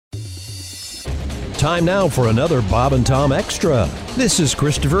Time now for another Bob and Tom Extra. This is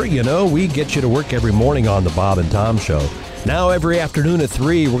Christopher. You know, we get you to work every morning on the Bob and Tom Show. Now every afternoon at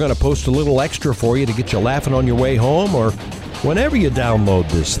 3, we're going to post a little extra for you to get you laughing on your way home or whenever you download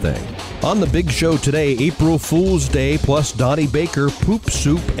this thing. On the big show today, April Fool's Day plus Donnie Baker, Poop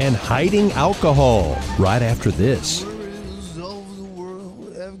Soup, and Hiding Alcohol. Right after this. All the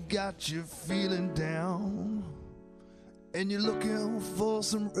world have got you feeling down, and you're looking for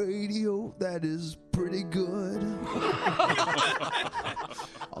some radio that is pretty good.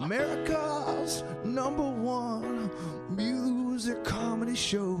 America's #1 music comedy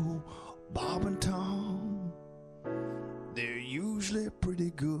show, Bob and Tom. They're usually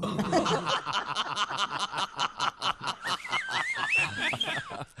pretty good.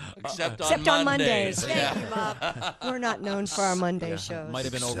 Except on Mondays. Thank you, Bob. We're not known for our Monday shows. Might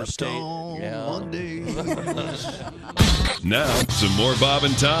have been Except overstated. on Mondays. Now, some more Bob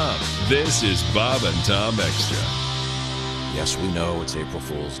and Tom. This is Bob and Tom Extra. Yes, we know it's April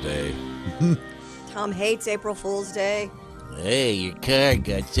Fool's Day. Tom hates April Fool's Day. Hey, your car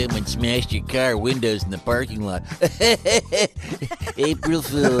someone smashed your car windows in the parking lot. April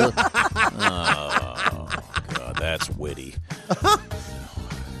Fool. Oh, God, that's witty.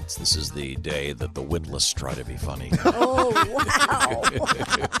 This is the day that the witless try to be funny. Oh, wow.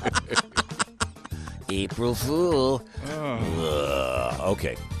 April Fool.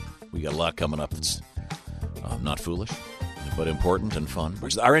 Okay, we got a lot coming up that's not foolish, but important and fun.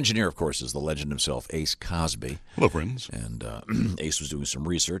 Our engineer, of course, is the legend himself, Ace Cosby. Hello, friends. And Ace was doing some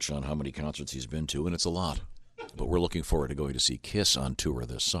research on how many concerts he's been to, and it's a lot. But we're looking forward to going to see Kiss on tour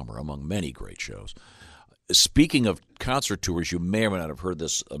this summer, among many great shows. Speaking of concert tours, you may or may not have heard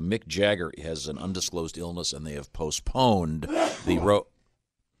this. Mick Jagger has an undisclosed illness, and they have postponed the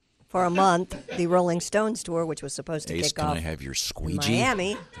For a month, the Rolling Stones tour, which was supposed to Ace, kick off can I have your in squeegee?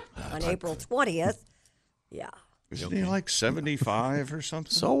 Miami on April 20th. Yeah. Isn't he like 75 or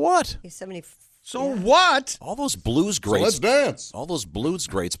something? So what? He's 70. So what? All those blues greats. let's dance. All those blues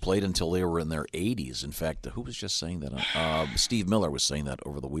greats played until they were in their 80s. In fact, who was just saying that? Steve Miller was saying that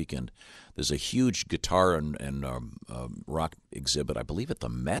over the weekend. There's a huge guitar and rock exhibit, I believe, at the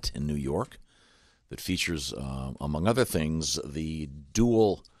Met in New York, that features, among other things, the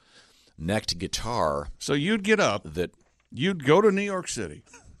dual-necked guitar. So you'd get up, That you'd go to New York City,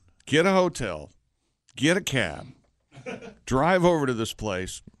 get a hotel, get a cab, drive over to this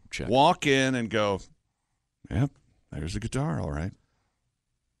place, Check. walk in and go, yep, there's the guitar, all right.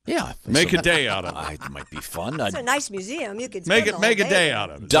 Yeah, Make a day out of it. It might be fun. It's a nice museum. You could Make spend it the make a whole day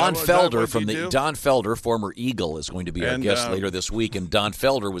out of it. Is Don that what Felder from you the do? Don Felder, former Eagle, is going to be our And, guest later this week. And Don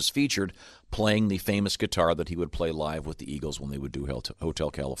Felder was featured playing the famous guitar that he would play live with the Eagles when they would do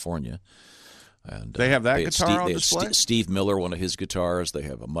Hotel California. And They have that they had guitar on they had display? Steve Miller, one of his guitars. They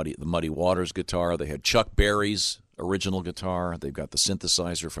have the Muddy Waters guitar. They had Chuck Berry's original guitar. They've got the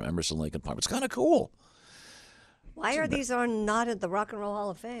synthesizer from Emerson, Lake and Palmer. It's kind of cool. Why are these not at the Rock and Roll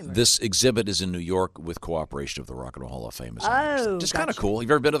Hall of Fame? This exhibit is in New York with cooperation of the Rock and Roll Hall of Fame. Oh, just kind of gotcha. cool. You've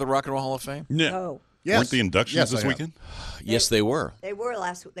ever been to the Rock and Roll Hall of Fame? No. Oh, Weren't the inductions this weekend? Yes, they were. they were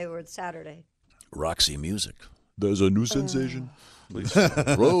Saturday. Roxy Music. There's a new sensation.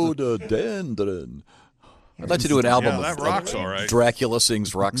 Rhododendron. I'd like to do an album Yeah, of that rocks all right. Dracula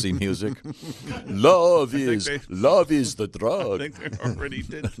sings Roxy Music. Love is the I drug. think they already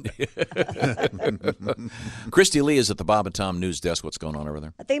did. Christy Lee is at the Bob and Tom News Desk. What's going on over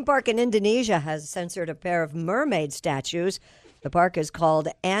there? A theme park in Indonesia has censored a pair of mermaid statues. The park is called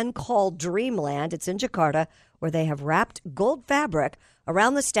Ancol Dreamland. It's in Jakarta, where they have wrapped gold fabric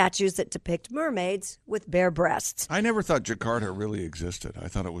around the statues that depict mermaids with bare breasts. I never thought Jakarta really existed. I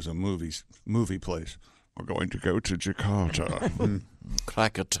thought it was a movie place. We're going to go to Jakarta.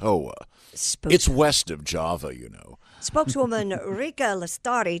 Krakatoa. It's west of Java, you know. Spokeswoman Rika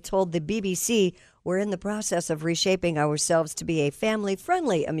Lestari told the BBC, "We're in the process of reshaping ourselves to be a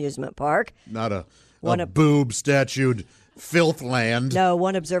family-friendly amusement park." Not a boob-statued filth land. No,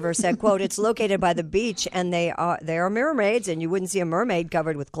 one observer said, quote, "It's located by the beach, and they are mermaids, and you wouldn't see a mermaid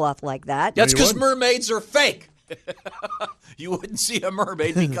covered with cloth like that." That's because mermaids are fake. You wouldn't see a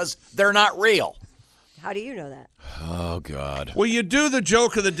mermaid because they're not real. How do you know that? Oh, God. Will you do the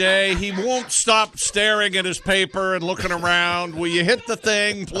joke of the day? He won't stop staring at his paper and looking around. Will you hit the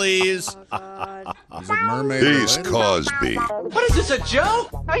thing, please? Oh, God. Is it mermaid? Ace Cosby. What is this, a joke?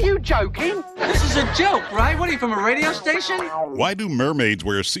 Are you joking? This is a joke, right? What are you, from a radio station? Why do mermaids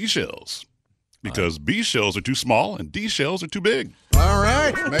wear seashells? Because B shells are too small and D shells are too big. All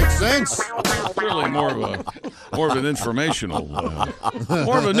right, makes sense. Really more of an informational,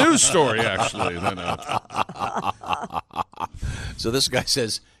 more of a news story, actually. Than So this guy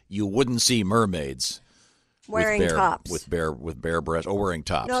says, you wouldn't see mermaids Wearing tops. with bare breasts, or wearing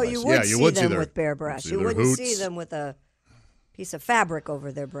tops. No, you would see them with bare breasts. You wouldn't see them with a piece of fabric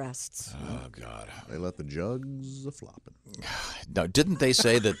over their breasts. Oh, God. They let the jugs a-flopping. Now, didn't they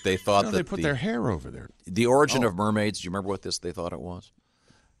say that they thought that they put their hair over there? The origin of mermaids, do you remember what they thought it was?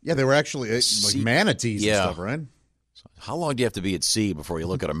 Yeah, they were actually like manatees and stuff, right? How long do you have to be at sea before you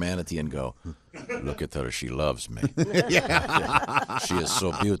look at a manatee and go, look at her, she loves me. She is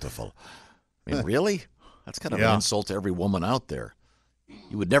so beautiful. I mean, really? That's kind of an insult to every woman out there.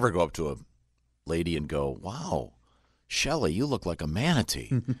 You would never go up to a lady and go, wow, Shelley, you look like a manatee.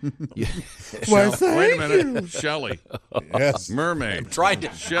 Wait a minute. Shelley. Yes. Mermaid. I'm trying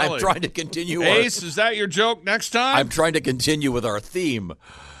to continue. Ace, is that your joke next time? I'm trying to continue with our theme.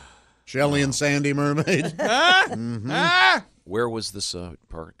 Shelley and Sandy Mermaid. Where was this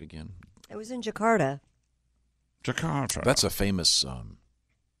park again? It was in Jakarta. Jakarta. That's a famous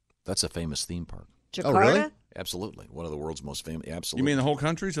theme park. Jakarta? Oh, really? Absolutely. One of the world's most famous. Absolutely. You mean the whole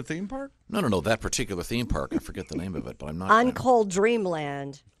country's a theme park? No. That particular theme park. I forget the name of it, but I'm not. Uncold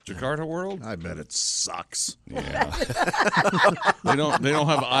Dreamland. Jakarta World? I bet it sucks. Yeah. they don't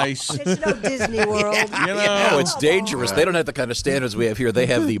have ice. It's no Disney World. You know, No, it's dangerous. They don't have the kind of standards we have here. They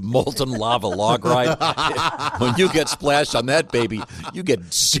have the molten lava log ride. When you get splashed on that baby, you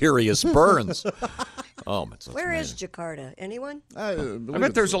get serious burns. Oh, Where is Jakarta? Anyone? I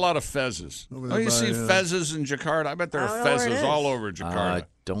bet there's a lot of fezzes. Oh, you see fezzes in Jakarta? I bet there are fezzes all over Jakarta. I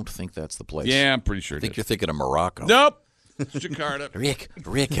don't think that's the place. Yeah, I'm pretty sure. I think you're thinking of Morocco. Nope. It's Jakarta. Rick,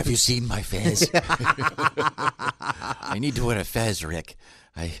 have you seen my fez? I need to wear a fez, Rick.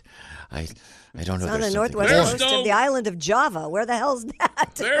 I don't know. It's on the northwest coast of the island of Java. Where the hell's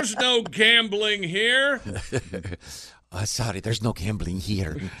that? There's no gambling here. Sorry, there's no gambling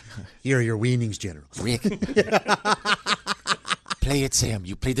here. Here are your weanings, General. Rick. Play it, Sam.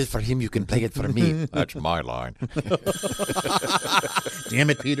 You played it for him. You can play it for me. That's my line. Damn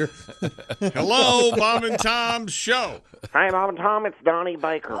it, Peter. Hello, Bob and Tom's show. Hey, Bob and Tom, it's Donnie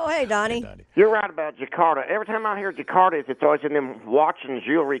Baker. Oh, hey, Donnie. You're right about Jakarta. Every time I hear Jakarta, it's always in them watch and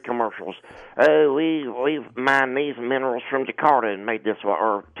jewelry commercials. We've mined these minerals from Jakarta and made this,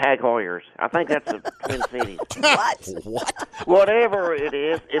 or Tag Heuer's. I think that's the Twin Cities. What? Whatever it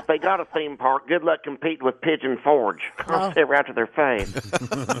is, if they got a theme park, good luck competing with Pigeon Forge. I'll sit right to their face.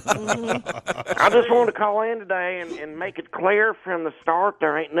 I just wanted to call in today and make it clear from the start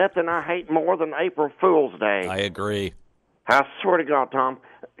there ain't nothing I hate more than April Fool's Day. I agree. I swear to God, Tom,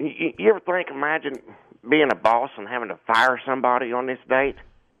 you ever imagine being a boss and having to fire somebody on this date?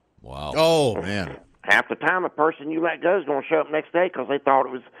 Wow. Oh, man. Half the time, a person you let go is going to show up next day because they thought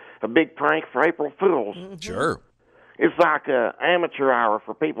it was a big prank for April Fools. Sure. It's like an amateur hour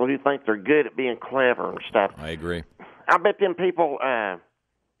for people who think they're good at being clever and stuff. I agree. I bet them people, I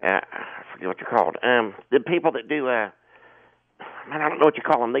forget what they're called, the people that do, I don't know what you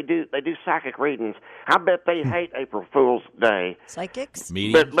call them. They do psychic readings. I bet they hate April Fool's Day. Psychics?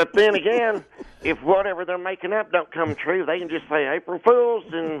 But then again, if whatever they're making up don't come true, they can just say April Fools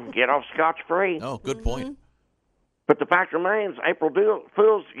and get off scotch-free. Oh, good point. But the fact remains, April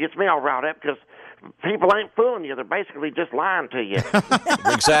Fools gets me all riled up because people ain't fooling you. They're basically just lying to you.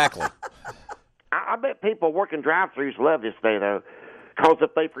 Exactly. I bet people working drive-thrus love this day, though, because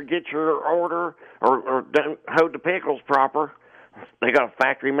if they forget your order or don't hold the pickles proper, they got a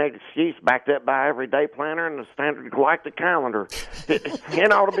factory-made excuse backed up by Everyday Planner and the Standard Galactic Calendar.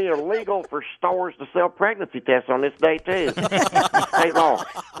 It ought to be illegal for stores to sell pregnancy tests on this day, too. State law.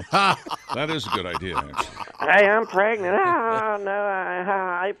 That is a good idea, actually. Hey, I'm pregnant.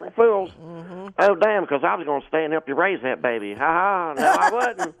 No, April Fools. Mm-hmm. Oh, damn, because I was going to stay and help you raise that baby. No, I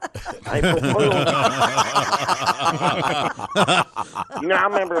wasn't. April Fools. I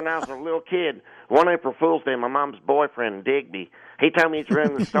remember when I was a little kid, one April Fool's Day, my mom's boyfriend, Digby, he told me he'd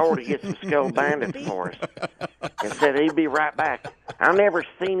run to the store to get some Skull Bandits for us and said he'd be right back. I never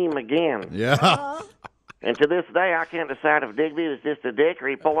seen him again. Yeah. And to this day, I can't decide if Digby was just a dick or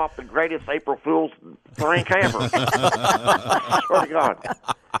he pulled off the greatest April Fool's prank ever. Swear to God.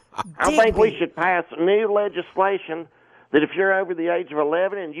 I think we should pass new legislation that if you're over the age of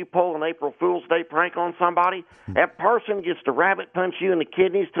 11 and you pull an April Fool's Day prank on somebody, that person gets to rabbit punch you in the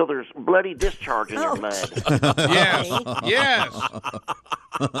kidneys till there's bloody discharge in your blood. Yes.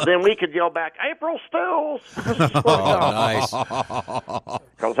 Then we could yell back, April Stools! Nice.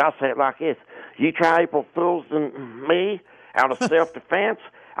 Because I'll say it like this. You try April Fool's and me out of self-defense,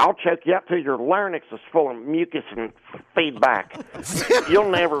 I'll choke you up till your larynx is full of mucus and feedback. You'll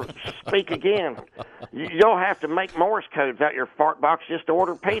never speak again. You'll have to make Morse codes out your fart box just to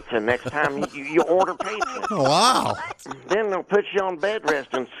order pizza next time you order pizza. Wow. Then they'll put you on bed rest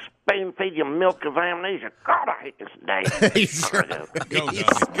and spoon feed you milk of amnesia. God, I hate this day. Sure. Go, baby.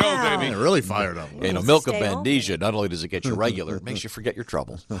 Yeah, really fired up. You know, milk of amnesia, not only does it get you regular, it makes you forget your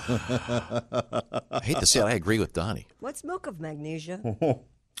troubles. I hate to say it, I agree with Donnie. What's milk of magnesia?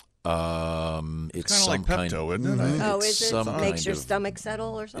 It's kind of some like Pepto, isn't it? Oh, is it? Some Makes your kind of- stomach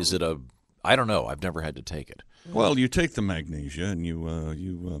settle or something? Is it I don't know. I've never had to take it. Well, you take the magnesia and you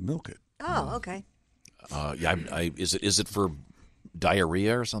milk it. Oh, okay. Is it for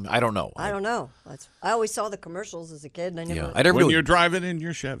diarrhea or something? I don't know. I don't know. I always saw the commercials as a kid, and I never. I never when knew. you're driving in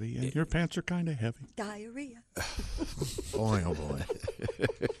your Chevy and your pants are kind of heavy. Diarrhea. Boy, oh boy.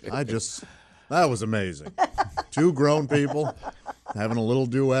 That was amazing. Two grown people having a little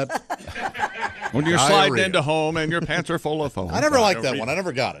duet. When you're sliding into home and your pants are full of foam. I never liked that one. I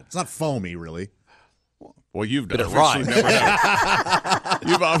never got it. It's not foamy, really. Well, you've But it obviously rhymes. never had,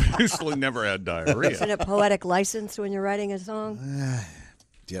 you've obviously never had diarrhea. Isn't it poetic license when you're writing a song?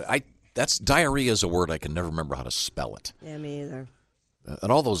 Yeah, that's diarrhea is a word I can never remember how to spell it. Yeah, me either.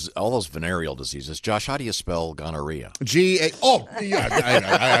 And all those venereal diseases. Josh, how do you spell gonorrhea? G-A. Oh, yeah.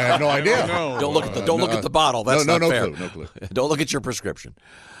 I have no idea. Don't look at the bottle. That's no not fair. clue. No clue. Don't look at your prescription.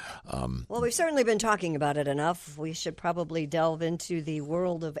 Well, we've certainly been talking about it enough. We should probably delve into the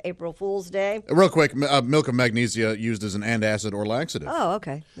world of April Fool's Day. Real quick, milk of magnesia used as an antacid or laxative. Oh,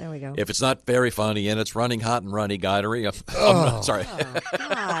 okay. There we go. If it's not very funny and it's running hot and runny gonorrhea. Oh, no, sorry. Oh,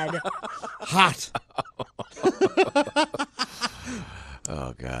 God. Hot.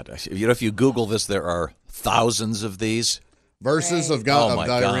 Oh, God. You know, if you Google this, there are thousands of these. Verses of Oh, my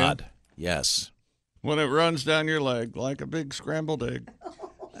diarrhea. God. Yes. When it runs down your leg like a big scrambled egg.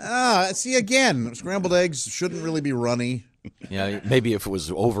 See, again, scrambled eggs shouldn't really be runny. Yeah, maybe if it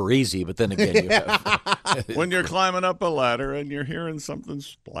was over easy, but then again, you have, When you're climbing up a ladder and you're hearing something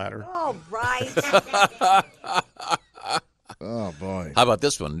splatter. All right. Oh, boy. How about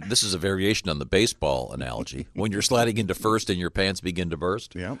this one? This is a variation on the baseball analogy. When you're sliding into first and your pants begin to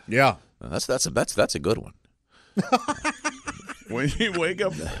burst. Yeah. Yeah. That's a good one. When you wake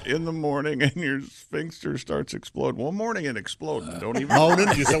up in the morning and your sphincter starts exploding. Well, morning and exploding. Don't even Moaning?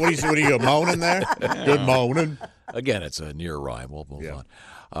 You said, what do you go, moaning there? Good moaning. Again, it's a near rhyme. We'll move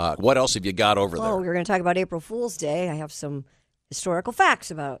on. What else have you got over Well, there? we're going to talk about April Fool's Day. I have some historical facts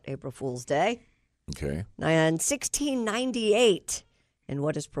about April Fool's Day. Okay. In 1698, in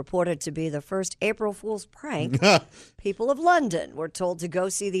what is purported to be the first April Fool's prank, people of London were told to go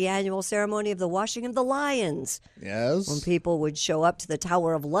see the annual ceremony of the washing of the lions. Yes. When people would show up to the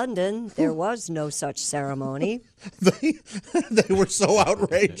Tower of London, there was no such ceremony. They were so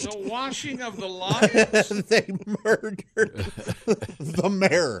outraged. The washing of the lions. They murdered the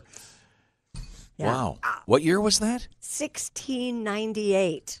mayor. Yeah. Wow. What year was that?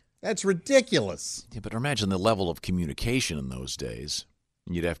 1698. That's ridiculous. Yeah, but imagine the level of communication in those days.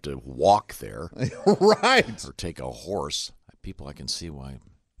 You'd have to walk there. Right. Or take a horse. People, I can see why.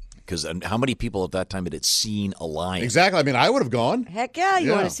 Because how many people at that time had seen a lion? Exactly. I mean, I would have gone. Heck yeah, you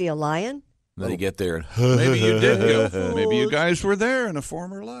Yeah. want to see a lion? Then you get there and Maybe you did go. Maybe you guys were there in a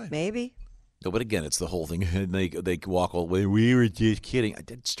former life. Maybe. No, but again, it's the whole thing. They walk all the way. We were just kidding.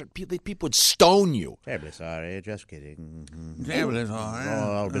 People would stone you. Terribly sorry. Just kidding. Terribly sorry.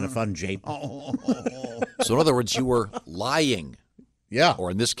 Oh, that would have been a fun jape. So in other words, you were lying. Yeah. Or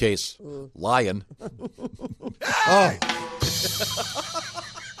in this case, lion. Oh.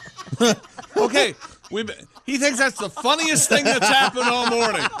 Okay, he thinks that's the funniest thing that's happened all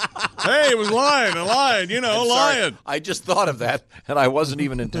morning. Hey, it was lying, a lion, I'm sorry. lion. I just thought of that, and I wasn't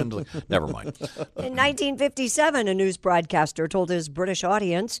even intending. Never mind. In 1957, a news broadcaster told his British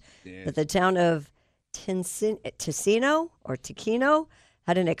audience that the town of Ticino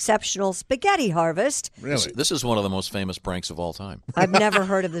had an exceptional spaghetti harvest. Really? This is one of the most famous pranks of all time. I've never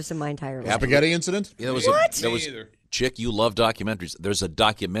heard of this in my entire life. Spaghetti incident? Yeah, What? Me either. Chick, you love documentaries. There's a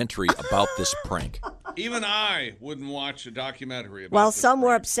documentary about this prank. Even I wouldn't watch a documentary about While this some were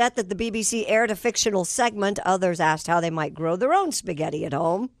prank. upset that the BBC aired a fictional segment, others asked how they might grow their own spaghetti at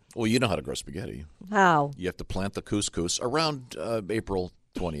home. Well, you know how to grow spaghetti. How? You have to plant the couscous around April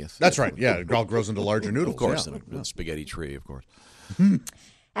 20th. That's right. Yeah, it all grows into larger noodles. Of course, Yeah. and a spaghetti tree, of course. And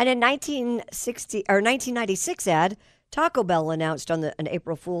in 1996 ad, Taco Bell announced on an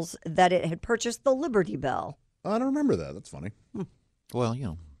April Fool's that it had purchased the Liberty Bell. I don't remember that. That's funny. Well, you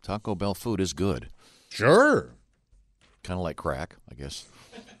know, Taco Bell food is good. Sure. Kind of like crack, I guess.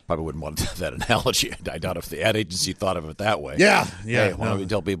 Probably wouldn't want that analogy. I doubt if the ad agency thought of it that way. Yeah. Hey, why don't we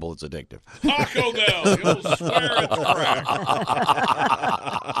tell people it's addictive? Taco Bell, you'll swear it's crack.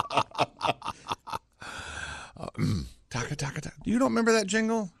 Taka, taka, taka. You don't remember that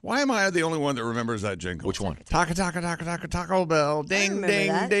jingle? Why am I the only one that remembers that jingle? Which one? Taka, taka, taka, taka, Taco Bell. Ding, ding,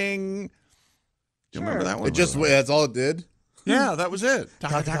 that. ding. Do you remember that one? That's all it did? Yeah, that was it.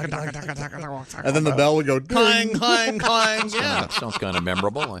 Taka, taka, taka, taka, taka, taka, And then the bell would go clang, clang, clang. Yeah. Sounds kind of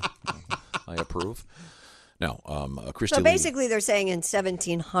memorable. I approve. Now, Christy. So basically, they're saying in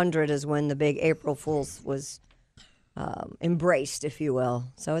 1700 is when the big April Fool's was embraced, if you will.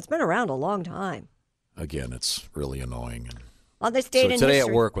 So it's been around a long time. Again, it's really annoying. On this date so in today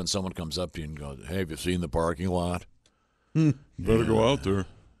history, at work, when someone comes up to you and goes, "Hey, have you seen the parking lot? Better go out there.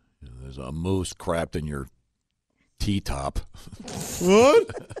 There's a moose crapped in your T-top." What?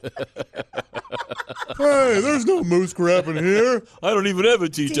 Hey, there's no moose crap in here. I don't even have a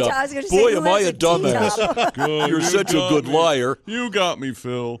T-top. I was T-top. gonna say, Boy, who am I has a a dumbass. T-top? You're such a good liar. You got me,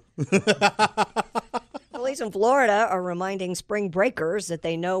 Phil. police in Florida are reminding spring breakers that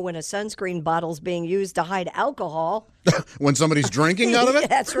they know when a sunscreen bottle's being used to hide alcohol. When somebody's drinking out of it?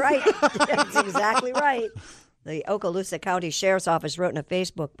 That's right. That's exactly right. The Okaloosa County Sheriff's Office wrote in a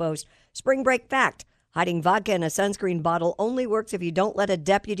Facebook post, "Spring break fact. Hiding vodka in a sunscreen bottle only works if you don't let a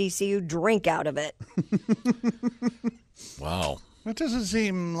deputy see you drink out of it." Wow. That doesn't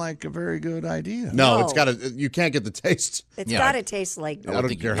seem like a very good idea. No, No. it's got to. You can't get the taste. It's got to taste like. I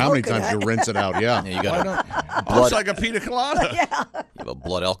don't care how many times you rinse it out. Yeah, You got Looks like a pina colada. You have a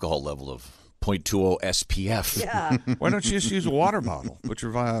blood alcohol level of 0.20 SPF. Yeah. Why don't you just use a water bottle? Put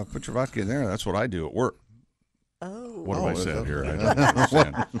your vodka in there. That's what I do at work. Oh. What have I said here? I don't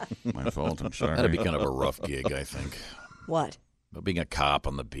understand. My fault. I'm sorry. That'd be kind of a rough gig, I think. What? Being a cop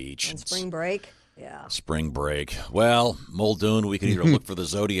on the beach. On spring break? Yeah. Spring break. Well, Muldoon, we could either look for the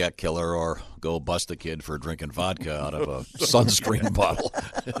Zodiac killer or go bust a kid for drinking vodka out of a sunscreen bottle.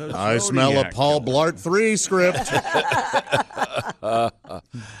 I smell a Paul Blart 3 script.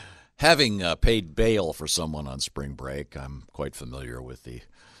 Having paid bail for someone on spring break, I'm quite familiar with the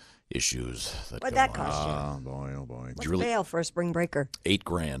issues that What'd go that on. cost you? Oh, boy, oh, boy. What's bail for a spring breaker?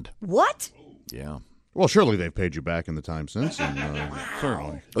 $8,000. What? Yeah. Well, surely they've paid you back in the time since. And,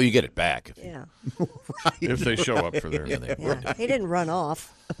 Certainly. Oh, you get it back. Yeah. If they show up for their... Yeah. He didn't run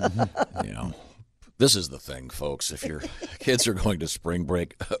off. You know, this is the thing, folks. If your kids are going to spring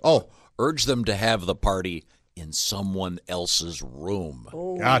break, urge them to have the party in someone else's room.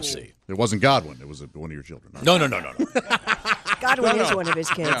 Oh. Gotcha. It wasn't Godwin. It was one of your children. No. Godwin is one of his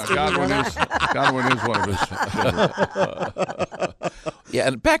kids. Yeah, Did you know Godwin that? is one of his children. Yeah,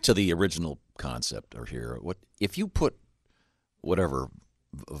 and back to the original concept here. What if you put whatever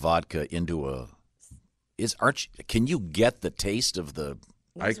vodka into can you get the taste of the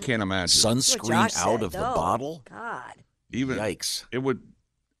I can't imagine. sunscreen out of the bottle? God. Even Yikes. It would.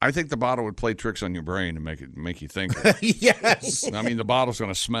 I think the bottle would play tricks on your brain and make you think. Yes. I mean, the bottle's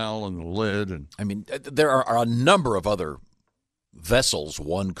going to smell and the lid and. I mean, there are a number of other vessels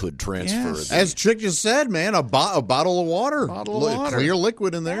one could transfer. Yes. As Chick just said, man, a bottle of water. Bottle of water. Clear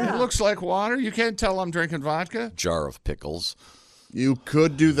liquid in there. It looks like water. You can't tell I'm drinking vodka. Jar of pickles. You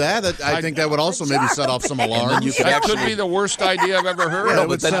could do that. I think that would also maybe set off some alarms. you could That could be the worst idea I've ever heard. Yeah, it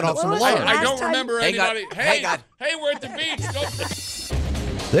would set off some alarms. I don't remember anybody. Hang on. Hey, we're at the beach. Go.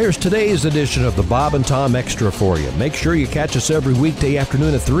 There's today's edition of the Bob and Tom Extra for you. Make sure you catch us every weekday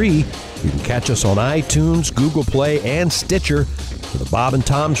afternoon at 3. You can catch us on iTunes, Google Play, and Stitcher. For the Bob and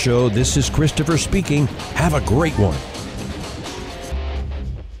Tom Show, this is Christopher speaking. Have a great one.